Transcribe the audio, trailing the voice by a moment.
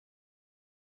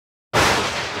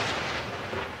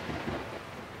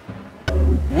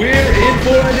We're in for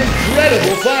an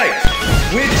incredible fight.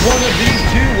 Which one of these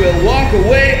two will walk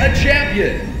away a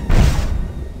champion?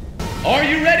 Are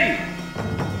you ready?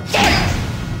 Fight!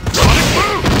 Sonic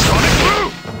Boom! Sonic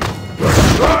Boom!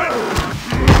 Sonic Boom!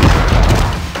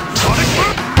 Sonic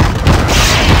Boom! Sonic Boom!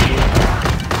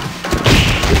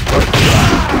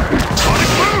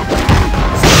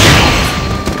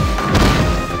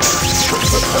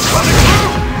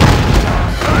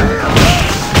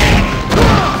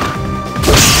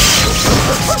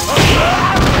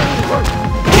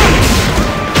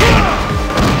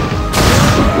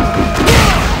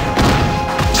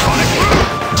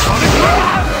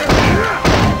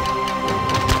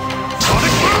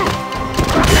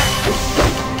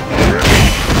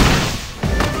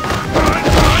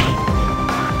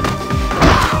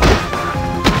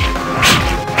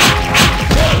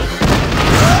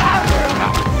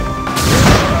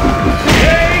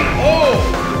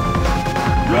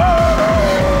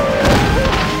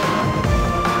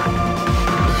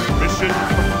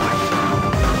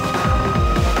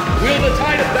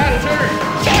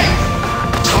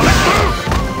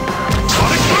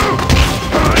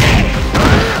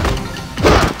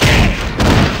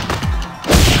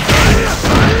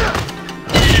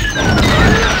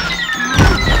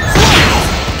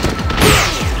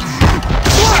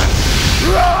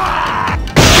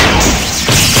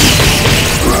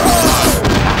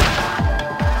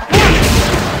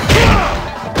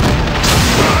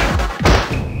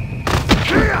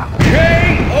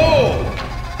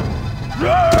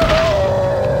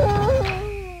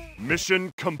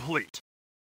 Mission complete.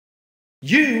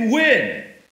 You win!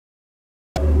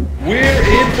 We're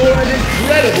in for an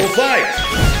incredible fight.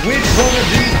 Which one of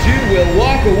these two will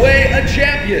walk away a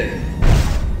champion?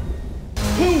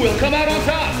 Who will come out on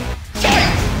top?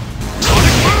 Fight!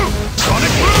 Sonic Boom!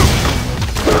 Sonic Boom!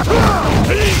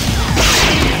 Sonic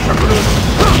Boom!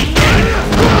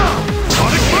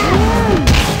 Sonic Boom!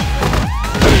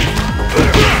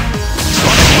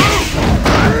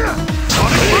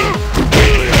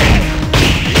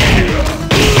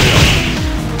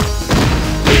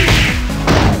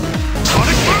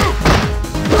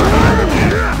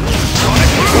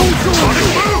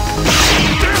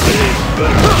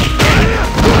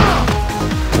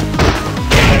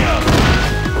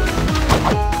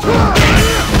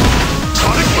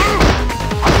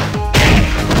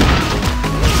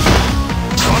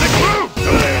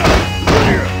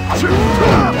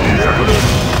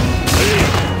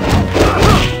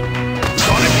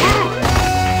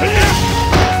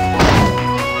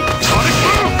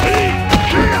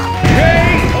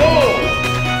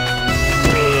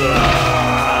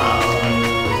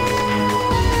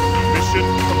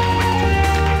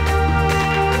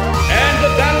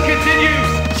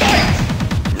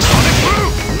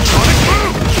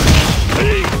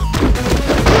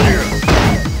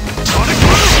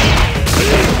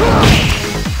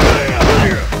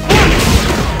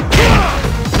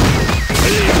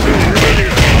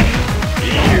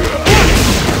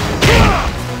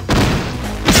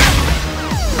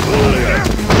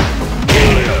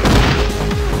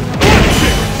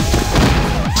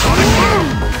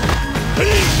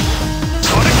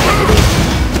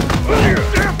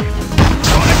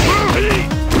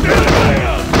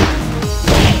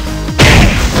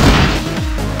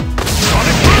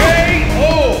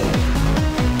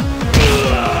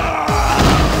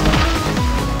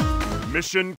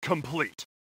 Mission complete.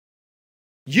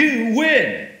 You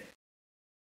win!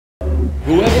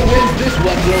 Whoever wins this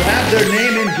one will have their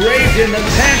name engraved in the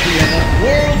Pantheon of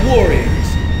World Warriors.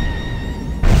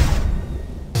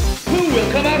 Who will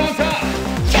come out on top?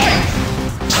 Fight!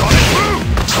 Sonic Boom!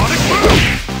 Sonic Boom!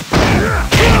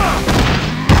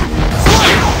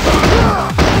 Sonic Boom!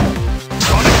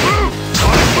 Sonic Boom! Sonic Boom!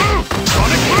 Sonic Boom! Sonic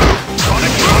Boom!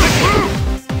 Sonic Boom!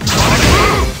 Sonic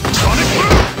Boom! Sonic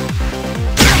Boom!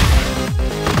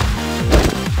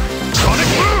 Sonic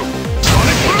Boom!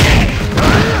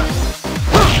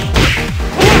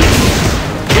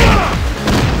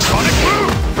 Sonic Boom!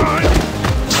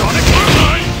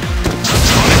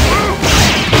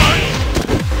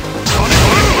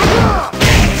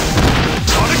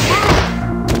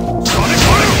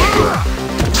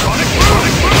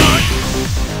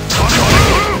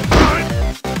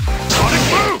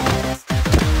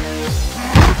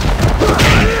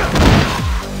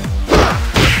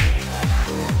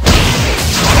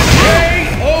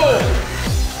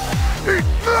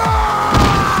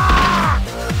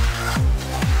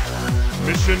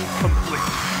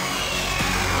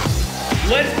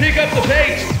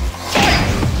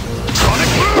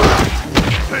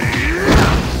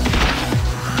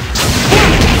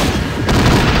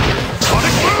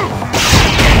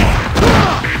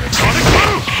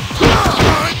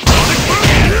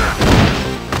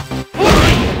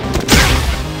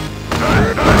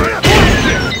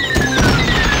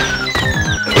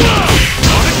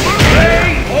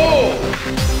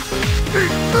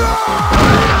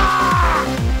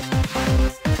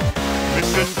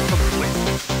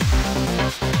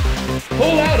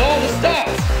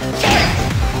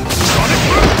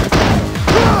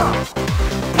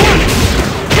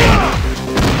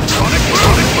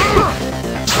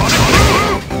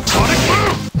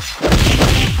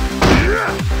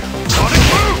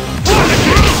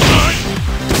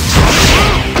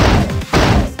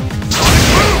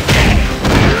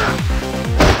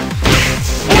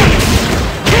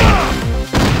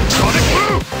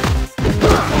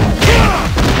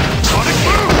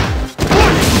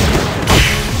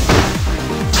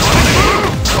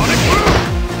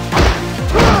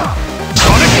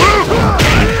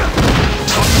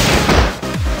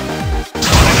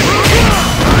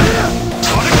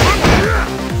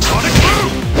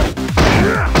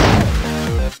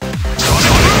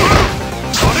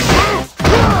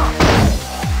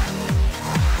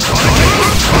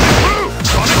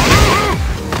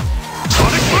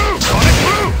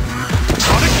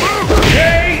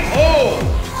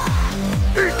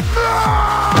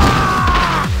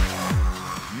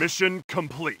 Mission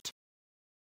complete.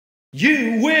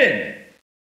 You win!